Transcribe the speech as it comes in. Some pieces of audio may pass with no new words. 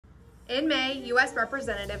In May, U.S.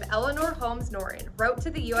 Representative Eleanor Holmes Norton wrote to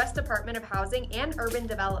the U.S. Department of Housing and Urban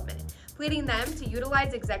Development, pleading them to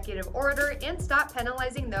utilize executive order and stop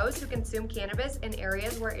penalizing those who consume cannabis in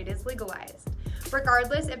areas where it is legalized.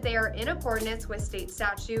 Regardless if they are in accordance with state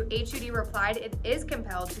statute, HUD replied it is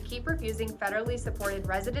compelled to keep refusing federally supported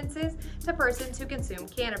residences to persons who consume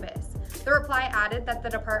cannabis. The reply added that the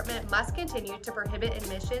department must continue to prohibit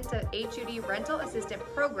admission to HUD rental assistance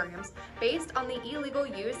programs based on the illegal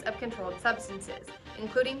use of controlled substances,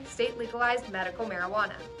 including state legalized medical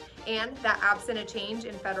marijuana, and that absent a change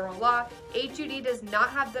in federal law, HUD does not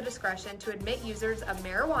have the discretion to admit users of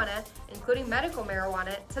marijuana, including medical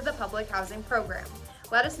marijuana, to the public housing program.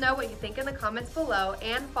 Let us know what you think in the comments below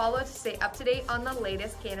and follow to stay up to date on the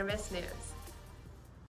latest cannabis news.